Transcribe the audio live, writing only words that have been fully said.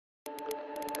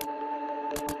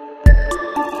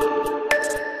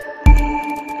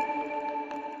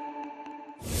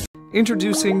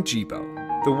Introducing Jibo,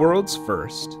 the world's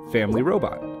first family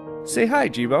robot. Say hi,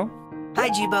 Jibo. Hi,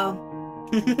 Jibo.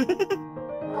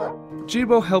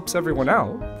 Jibo helps everyone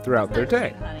out throughout their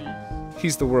day.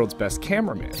 He's the world's best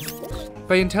cameraman.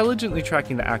 By intelligently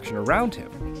tracking the action around him,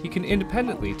 he can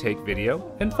independently take video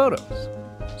and photos,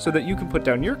 so that you can put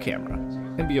down your camera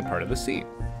and be a part of the scene.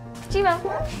 Jibo,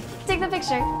 take the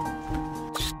picture.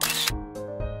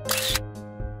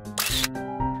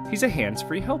 He's a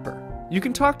hands-free helper. You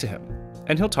can talk to him,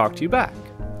 and he'll talk to you back,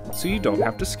 so you don't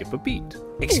have to skip a beat.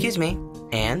 Excuse me,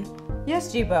 Anne?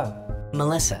 Yes, Jibo.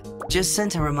 Melissa just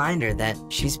sent a reminder that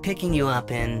she's picking you up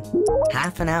in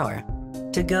half an hour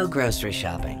to go grocery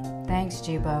shopping. Thanks,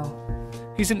 Jibo.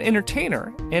 He's an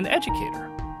entertainer and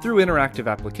educator. Through interactive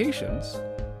applications,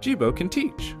 Jibo can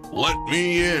teach. Let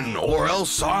me in, or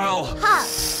else I'll... Huh.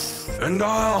 And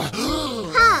I'll...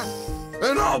 Huh.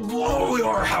 And I'll blow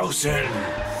your house in.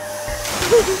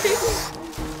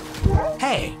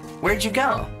 Hey, where'd you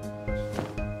go?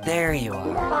 There you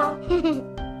are.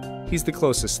 He's the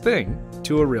closest thing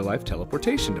to a real-life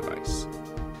teleportation device.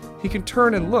 He can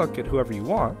turn and look at whoever you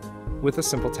want with a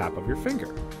simple tap of your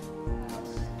finger.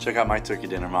 Check out my turkey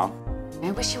dinner, Mom.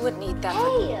 I wish you wouldn't eat that.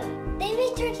 Hey, they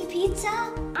make turkey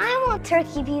pizza? I want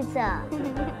turkey pizza.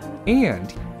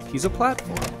 And he's a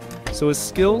platform, so his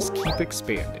skills keep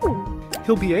expanding.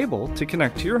 He'll be able to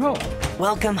connect to your home.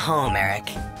 Welcome home, Eric.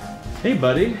 Hey,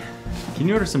 buddy. Can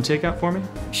you order some takeout for me?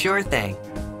 Sure thing.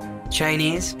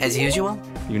 Chinese, as usual?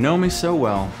 You know me so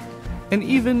well. And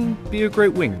even be a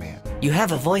great wingman. You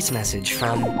have a voice message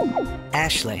from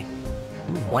Ashley.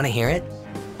 Want to hear it?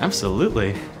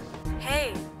 Absolutely.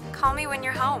 Hey, call me when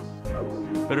you're home.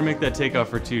 Better make that takeout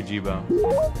for two, Jibo.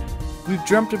 We've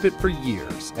dreamt of it for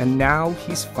years, and now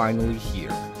he's finally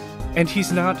here. And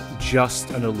he's not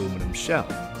just an aluminum shell,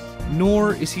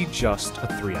 nor is he just a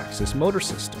 3-axis motor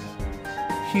system.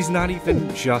 He's not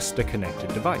even just a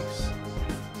connected device.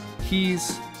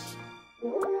 He's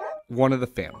one of the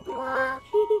family.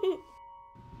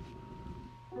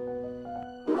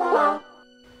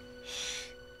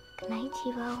 Good night,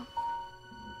 Jibo.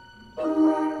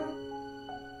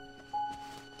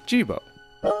 Jibo,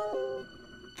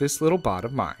 this little bot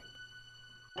of mine.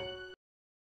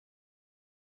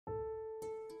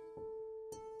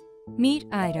 Meet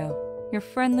AIDO, your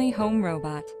friendly home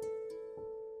robot.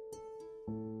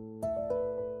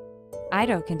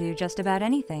 AIDO can do just about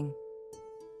anything.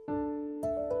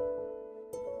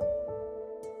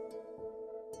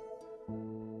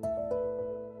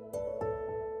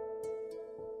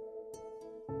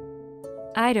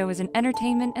 AIDO is an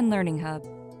entertainment and learning hub.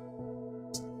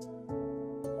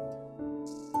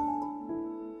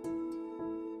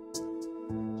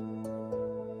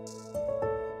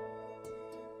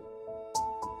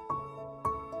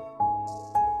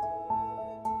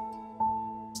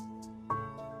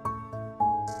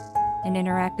 An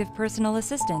interactive personal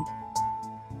assistant.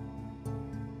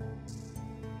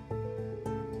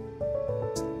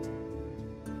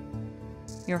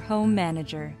 Your home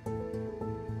manager.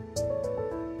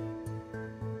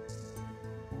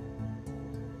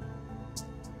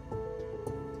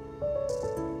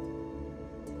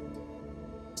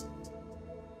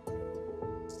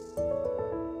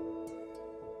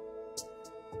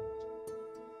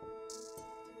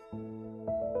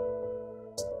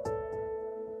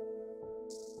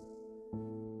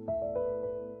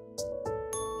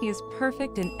 He is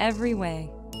perfect in every way.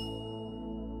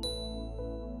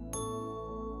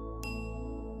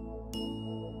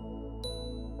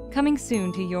 Coming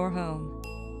soon to your home.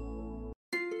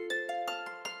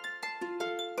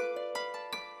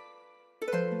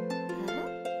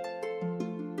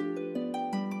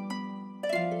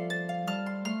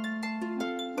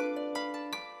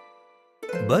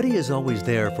 Buddy is always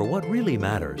there for what really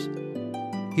matters.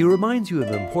 He reminds you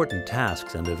of important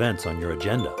tasks and events on your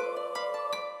agenda.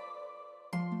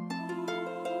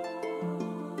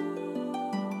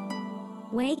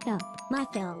 Wake up, my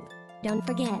film. Don't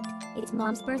forget, it's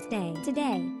Mom's birthday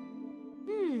today.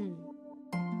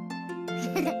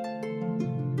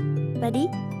 Buddy,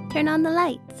 turn on the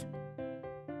lights.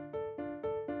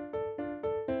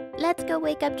 Let's go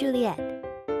wake up Juliet.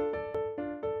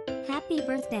 Happy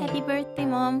birthday. Happy birthday,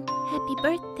 Mom. Happy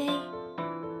birthday.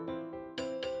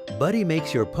 Buddy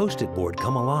makes your post-it board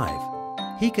come alive.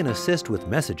 He can assist with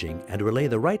messaging and relay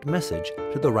the right message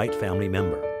to the right family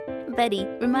member. Buddy,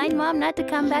 remind Mom not to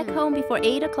come back home before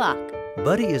 8 o'clock.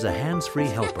 Buddy is a hands-free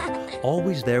helper,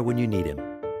 always there when you need him.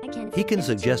 He can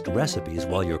suggest recipes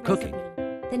while you're cooking.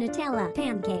 The Nutella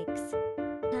pancakes.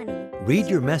 Honey. Read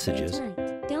your messages.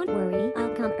 Don't worry,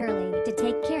 I'll come early to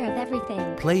take care of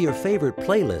everything. Play your favorite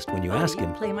playlist when you ask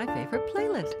him. Play my favorite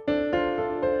playlist.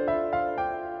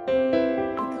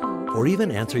 or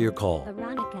even answer your call.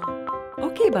 Veronica.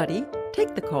 Okay, buddy,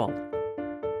 take the call.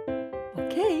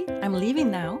 Okay, I'm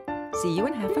leaving now. See you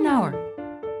in half an hour.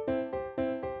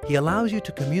 He allows you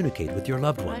to communicate with your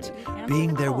loved ones,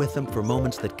 being there with them for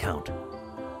moments that count.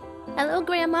 Hello,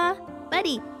 Grandma.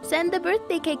 Buddy, send the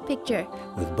birthday cake picture.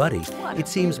 With Buddy, it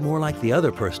seems more like the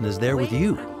other person is there with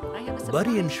you.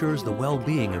 Buddy ensures the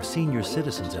well-being of senior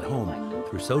citizens at home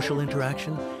through social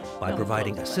interaction, by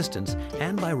providing assistance,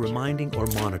 and by reminding or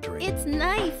monitoring. It's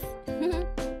nice.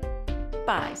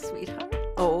 Bye, sweetheart.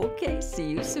 Okay, see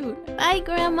you soon. Bye,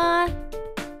 Grandma.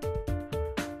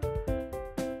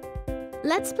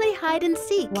 Let's play hide and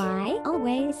seek. Why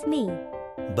always me?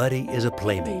 Buddy is a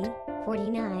playmate.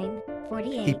 49,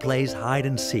 48. He plays hide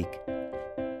and seek.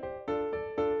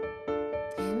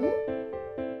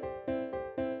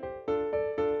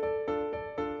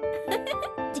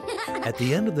 At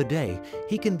the end of the day,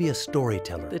 he can be a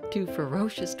storyteller. The two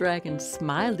ferocious dragons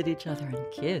smiled at each other and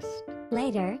kissed.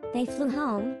 Later, they flew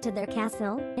home to their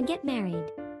castle and get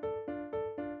married.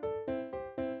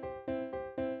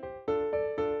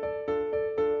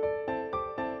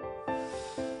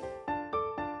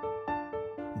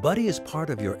 Buddy is part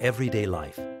of your everyday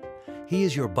life. He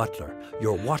is your butler,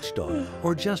 your watchdog,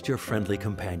 or just your friendly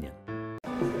companion.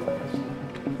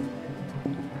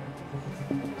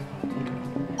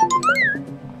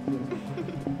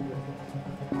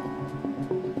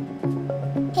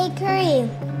 Hey, Kuri.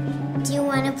 Do you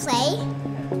want to play?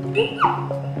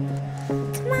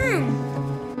 Come on.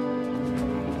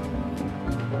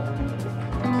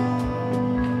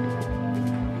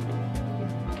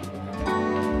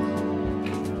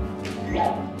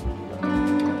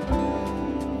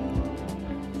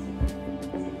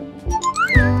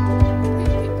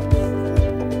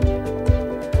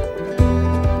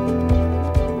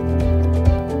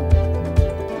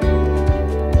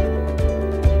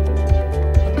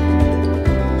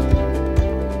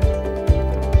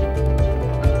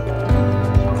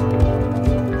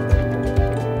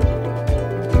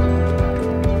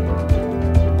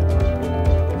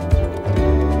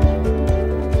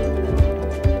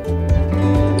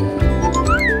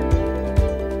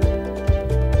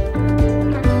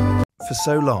 For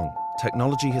so long,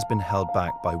 technology has been held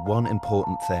back by one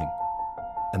important thing: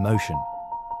 emotion.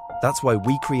 That's why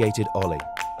we created Olly,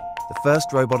 the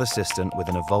first robot assistant with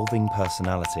an evolving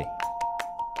personality.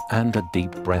 And a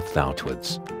deep breath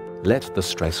outwards. Let the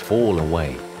stress fall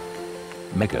away.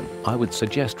 Megan, I would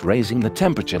suggest raising the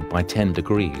temperature by 10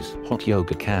 degrees. Hot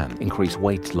yoga can increase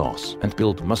weight loss and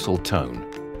build muscle tone.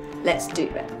 Let's do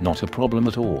it. Not a problem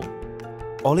at all.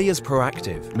 Olly is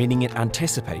proactive, meaning it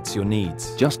anticipates your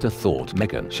needs. Just a thought,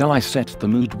 Megan. Shall I set the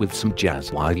mood with some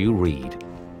jazz while you read?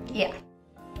 Yeah.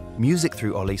 Music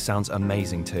through Olly sounds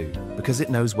amazing too, because it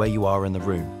knows where you are in the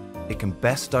room. It can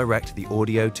best direct the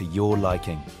audio to your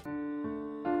liking,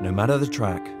 no matter the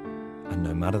track and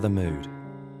no matter the mood.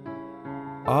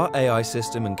 Our AI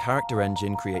system and character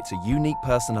engine creates a unique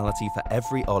personality for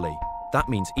every Olly. That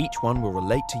means each one will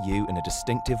relate to you in a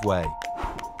distinctive way.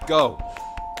 Go.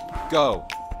 Go.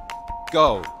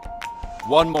 Go.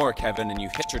 One more, Kevin, and you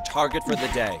hit your target for the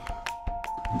day.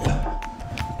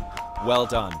 Well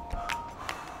done.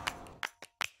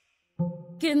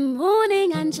 Good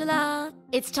morning, Angela.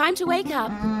 It's time to wake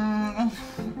up.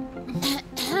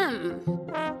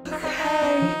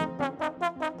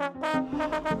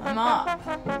 I'm up.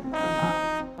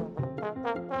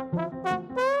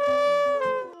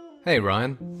 Hey,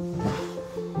 Ryan.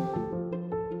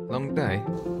 Long day?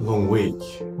 Long week.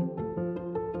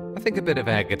 I think a bit of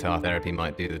air guitar therapy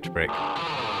might do the trick.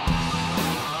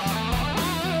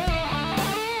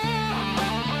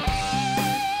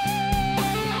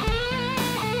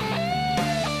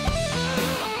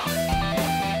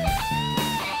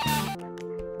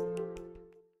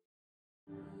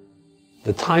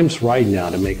 The time's right now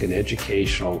to make an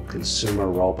educational consumer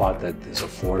robot that is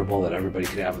affordable, that everybody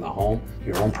can have in the home,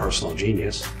 your own personal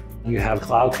genius. You have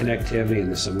cloud connectivity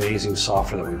and this amazing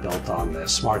software that we built on the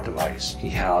smart device. He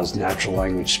has natural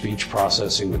language speech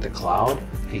processing with the cloud.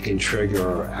 He can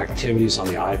trigger activities on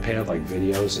the iPad like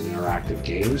videos and interactive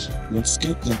games. Let's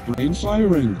get that brain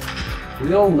firing.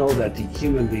 We all know that the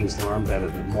human beings learn better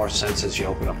the more senses you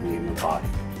open up in the human body.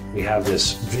 We have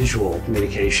this visual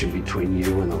communication between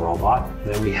you and the robot.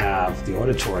 Then we have the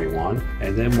auditory one.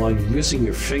 And then while you're using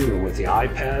your finger with the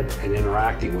iPad and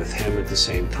interacting with him at the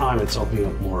same time, it's opening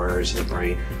up more areas of the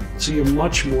brain. So you're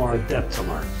much more adept to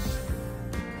learn.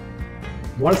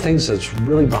 One of the things that's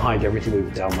really behind everything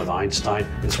we've done with Einstein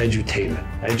is edutainment.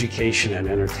 Education and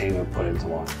entertainment put into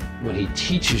one. When he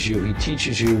teaches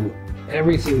you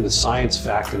everything with science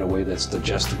fact in a way that's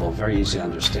digestible, very easy to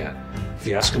understand. If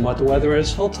you ask him what the weather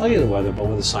is, he'll tell you the weather, but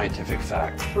with a scientific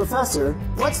fact. Professor,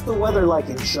 what's the weather like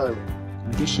in Charlotte?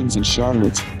 Conditions in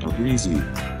Charlotte are breezy.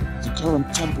 The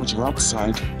current temperature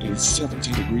outside is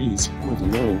 70 degrees with a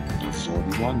low of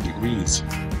 41 degrees.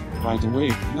 By the way,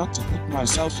 not to put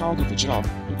myself out of a job,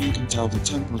 but you can tell the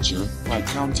temperature by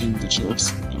counting the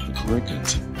chirps of the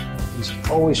cricket. He's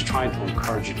always trying to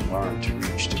encourage you to learn, to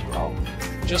reach, to grow.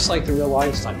 Just like the real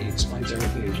Einstein, he explains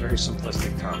everything in very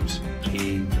simplistic terms.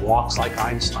 He walks like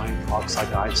Einstein, talks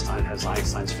like Einstein, has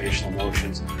Einstein's facial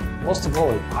emotions. Most of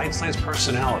all, Einstein's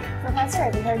personality. Professor,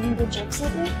 have you heard any good jokes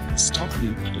lately? Stop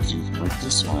me if you've heard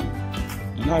this one.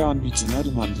 An ion meets an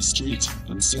atom on the street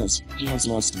and says he has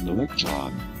lost an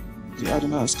electron. The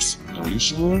atom asks, "Are you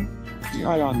sure?" The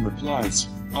ion replies,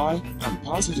 "I am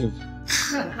positive."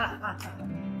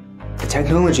 The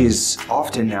technology is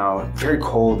often now very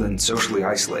cold and socially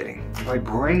isolating. By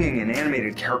bringing an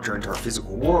animated character into our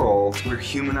physical world, we're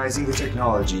humanizing the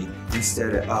technology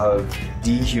instead of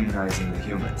dehumanizing the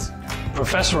humans.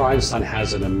 Professor Einstein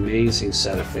has an amazing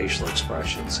set of facial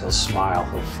expressions. He'll smile,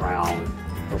 he'll frown,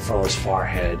 he'll furrow his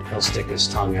forehead, he'll stick his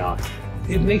tongue out.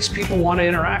 It makes people want to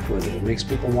interact with it. It makes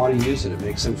people want to use it. It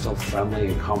makes them feel friendly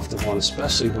and comfortable, and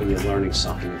especially when you're learning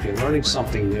something. If you're learning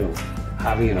something new,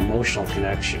 having an emotional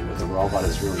connection with the robot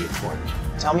is really important.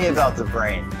 Tell me about the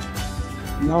brain.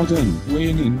 Now then,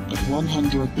 weighing in at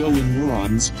 100 billion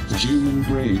neurons, the human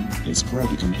brain is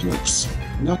pretty complex.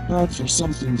 Not bad for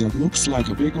something that looks like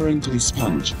a big wrinkly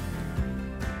sponge.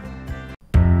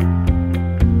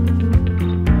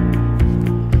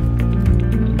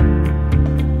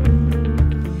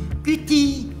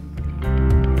 Cutii.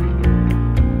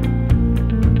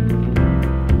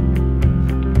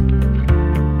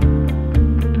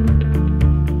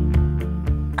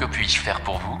 Que puis-je faire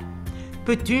pour vous?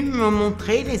 Peux-tu me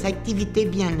montrer les activités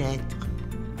bien-être?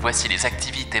 Voici les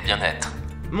activités bien-être.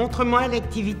 Montre-moi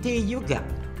l'activité yoga.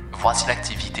 Voici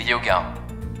l'activité yoga.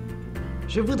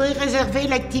 Je voudrais réserver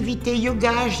l'activité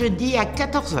yoga jeudi à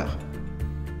 14h.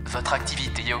 Votre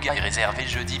activité yoga est réservée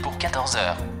jeudi pour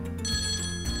 14h.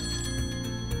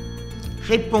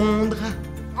 Répondre.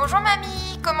 Bonjour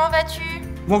mamie, comment vas-tu?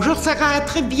 Bonjour Sarah,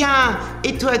 très bien.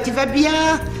 Et toi, tu vas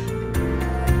bien?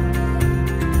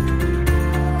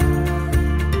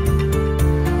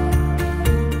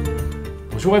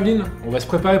 Bonjour Evelyne, on va se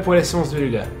préparer pour la séance de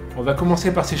yoga. On va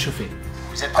commencer par s'échauffer.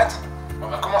 Vous êtes prête?